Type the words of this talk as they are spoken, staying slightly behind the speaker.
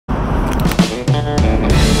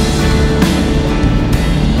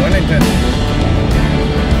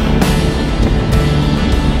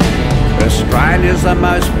Australia's the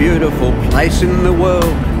most beautiful place in the world.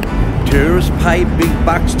 Tourists pay big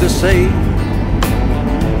bucks to see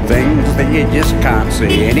things that you just can't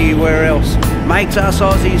see anywhere else. Makes us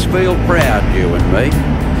Aussies feel proud, you and me.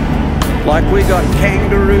 Like we got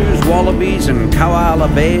kangaroos, wallabies and koala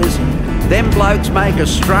bears. Them blokes make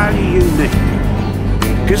Australia unique.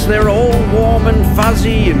 'Cause they're all warm and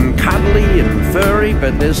fuzzy and cuddly and furry,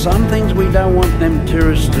 but there's some things we don't want them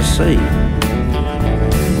tourists to see.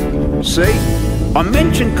 See, I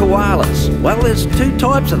mentioned koalas. Well, there's two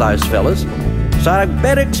types of those fellas, so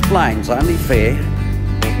that explains only fair.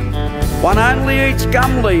 One only eats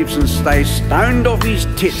gum leaves and stays stoned off his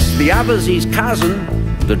tits. The other's his cousin,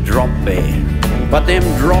 the drop bear. But them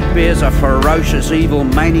drop bears are ferocious, evil,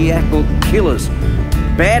 maniacal killers.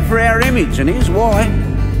 Bad for our image, and here's why.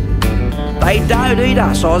 They don't eat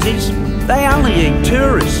us Aussies, they only eat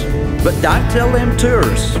tourists. But don't tell them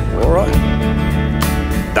tourists, alright?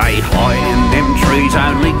 They hide in them trees,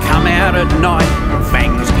 only come out at night.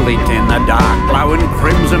 Fangs glint in the dark, glowing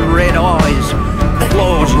crimson red eyes.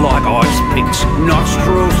 Claws like ice picks,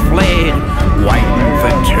 nostrils flared. Waiting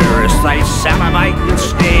for tourists, they salivate and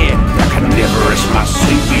stare. A carnivorous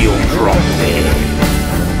marsupial drop there.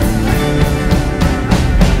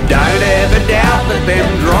 Don't ever doubt that them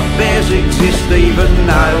drop bears exist, even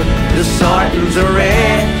though the sightings are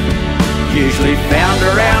rare. Usually found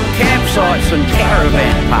around campsites and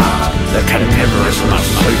caravan parks. The carnivorous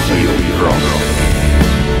marsupial drop bear.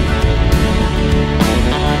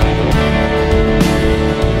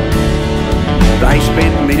 They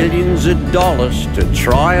spent millions of dollars to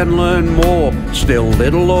try and learn more. Still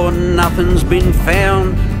little or nothing's been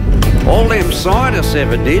found. All them scientists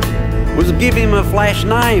ever did was give him a flash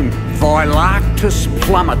name, Phylactus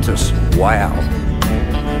plummetus. Wow.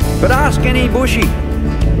 But ask any bushy,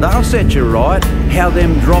 they'll set you right, how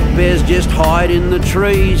them drop bears just hide in the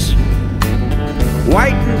trees.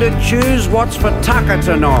 Waiting to choose what's for tucker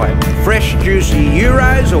tonight, fresh juicy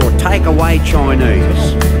Euros or takeaway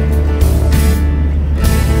Chinese.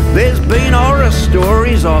 There's been horror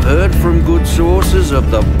stories I've heard from good sources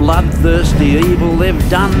of the bloodthirsty evil they've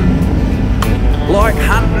done. Like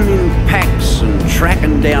hunting in packs and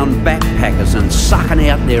tracking down backpackers and sucking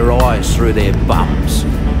out their eyes through their bums.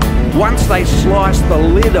 Once they sliced the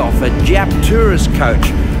lid off a Jap tourist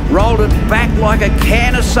coach, rolled it back like a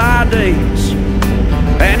can of sardines.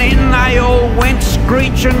 And in they all went,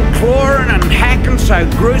 screeching, clawing and hacking so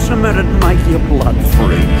gruesome it'd make your blood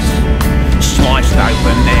freeze. Sliced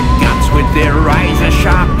open their guts with their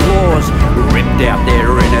razor-sharp claws, ripped out their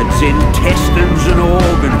innards, intestines and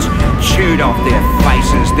organs, chewed off their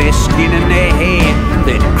faces, their skin and their hair,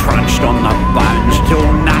 then crunched on the bones till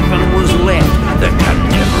nothing was left. The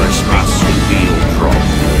carnivorous marsupial drop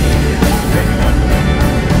bear.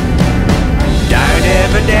 Don't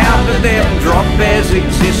ever doubt that them drop bears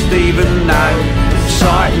exist, even though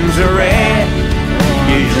sightings are rare.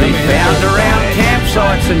 Usually found around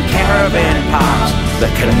campsites and caravan parks. The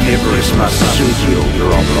carnivorous marsupial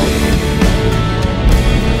drop bear.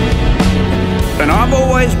 And I've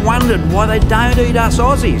always wondered why they don't eat us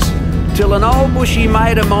Aussies, till an old bushy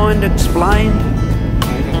mate of mine explained.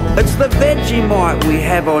 It's the Vegemite we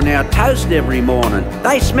have on our toast every morning.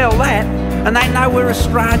 They smell that and they know we're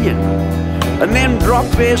Australian. And them drop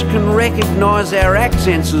bears can recognise our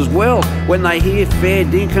accents as well when they hear fair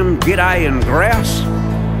dinkum, g'day and grouse.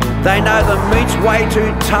 They know the meat's way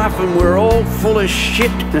too tough and we're all full of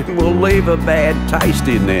shit and will leave a bad taste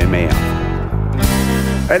in their mouth.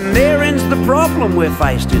 And therein's the problem we're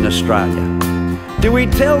faced in Australia. Do we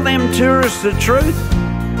tell them tourists the truth?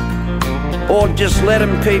 Or just let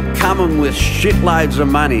them keep coming with shitloads of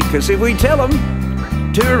money? Because if we tell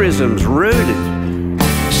them, tourism's rooted.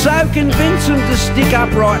 So convince them to stick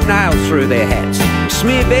upright nails through their hats,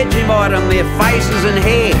 smear Vegemite on their faces and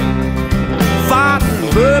hair, fart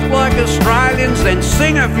and burp like Australians, then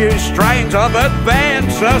sing a few strains of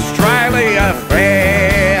Advance Australia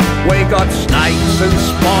Fair. We got snakes and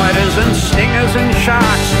spiders and stingers and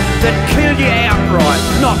sharks that kill you outright,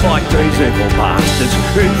 not like these evil bastards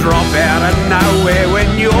who drop out of nowhere when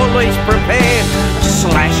you're least prepared.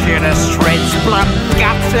 Slash you to shreds, blood and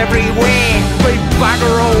guts everywhere. We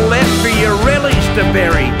bugger all left for your relish to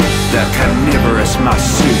bury. The carnivorous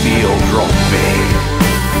marsupial drop bear.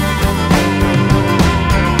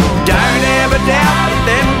 Don't ever doubt that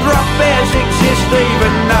them drop bears exist,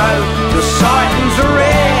 even though the sightings are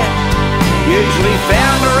rare. Usually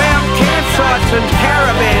found around campsites and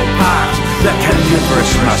caravan parks. The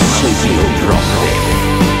carnivorous marsupial drop bear.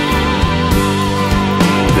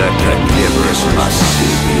 The carnivorous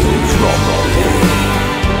marsupial drop bear.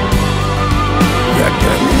 The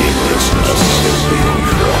carnivorous marsupial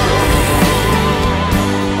drop bear.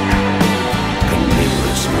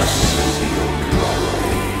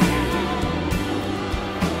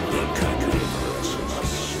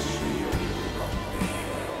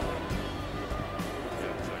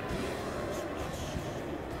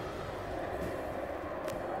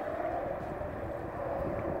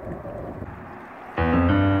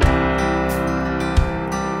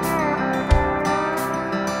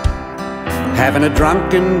 Having a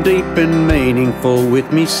drunken, deep and meaningful with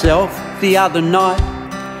myself the other night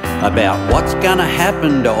about what's gonna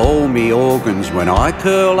happen to all me organs when I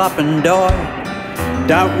curl up and die.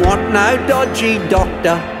 Don't want no dodgy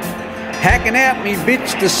doctor hacking out me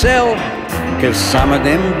bits to sell, 'cause some of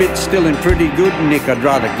them bits still in pretty good nick. I'd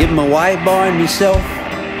rather give them away by myself.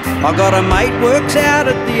 I got a mate works out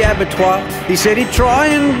at the abattoir. He said he'd try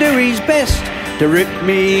and do his best to rip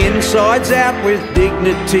me insides out with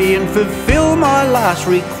dignity and fulfill my last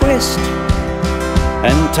request,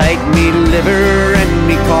 and take me liver and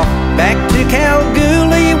me cock back to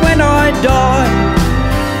Kalgoorlie when I die.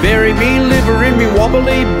 Bury me liver in me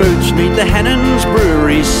wobbly boots neath the Hannon's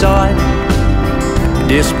brewery side.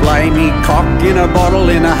 Display me cock in a bottle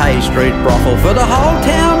in a Hay Street brothel for the whole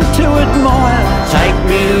town to admire. Take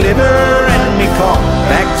me liver and me cock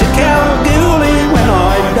back to Kalgoorlie when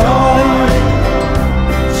I die.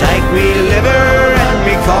 Take me liver and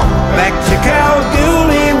me cock back to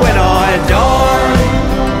Kalgoorlie when I die.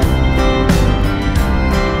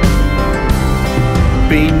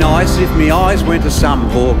 Be nice if me eyes went to some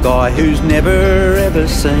poor guy who's never ever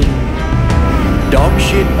seen dog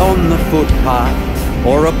shit on the footpath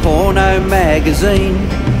or a porno magazine,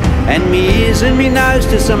 and me ears and me nose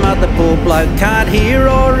to some other poor bloke can't hear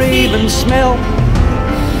or even smell.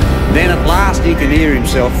 Then at last he can hear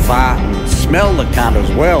himself fart and smell the cunt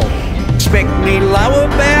as well. Expect me lower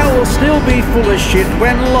bowel will still be full of shit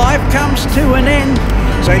when life comes to an end.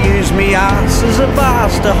 So use me arse as a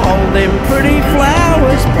vase to hold them pretty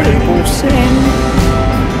flowers people send.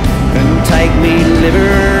 And take me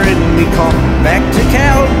liver and me cock back to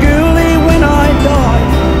Kalgoorlie when I die.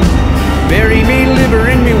 Bury me liver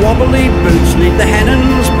in me wobbly boots neath the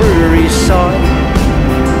Hannon's brewery side.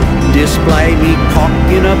 Display me cock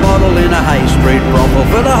in a bottle in a Hay Street brothel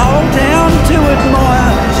for the whole town to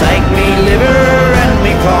admire. Take me liver and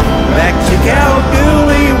me cock back to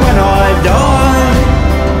Kalgoorlie when I die.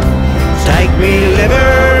 Take me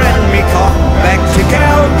liver and me cock back to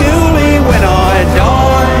Kalgoorlie when I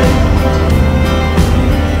die.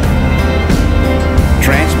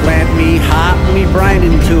 Transplant me heart and me brain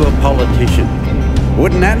into a politician.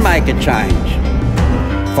 Wouldn't that make a change?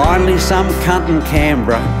 Finally some cunt in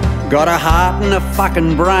Canberra got a heart and a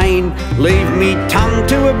fucking brain. Leave me tongue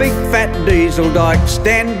to a big fat diesel dyke.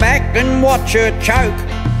 Stand back and watch her choke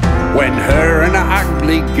when her and her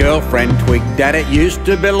ugly girlfriend twigged that it used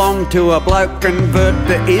to belong to a bloke. Convert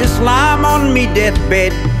to Islam on me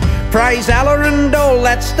deathbed, praise Allah and all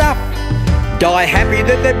that stuff. Die happy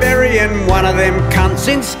that they're burying one of them cunts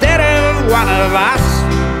instead of one of us.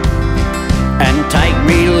 And take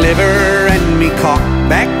me liver and me cock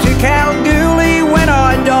back to Kalgoorlie when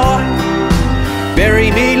I die.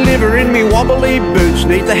 Bury me liver in me wobbly boots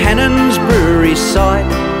neath the Hannon's brewery side.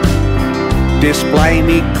 Display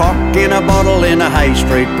me cock in a bottle in a Hay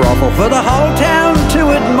Street brothel for the whole town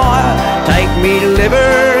to admire. Take me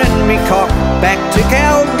liver and me cock back to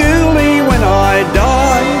Kalgoorlie when I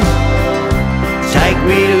die. Take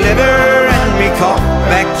me liver and me cock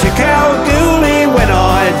back to Kalgoorlie when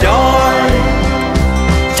I die.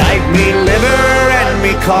 Take me liver and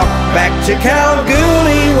me cock back to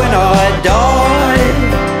Kalgoorlie when I die.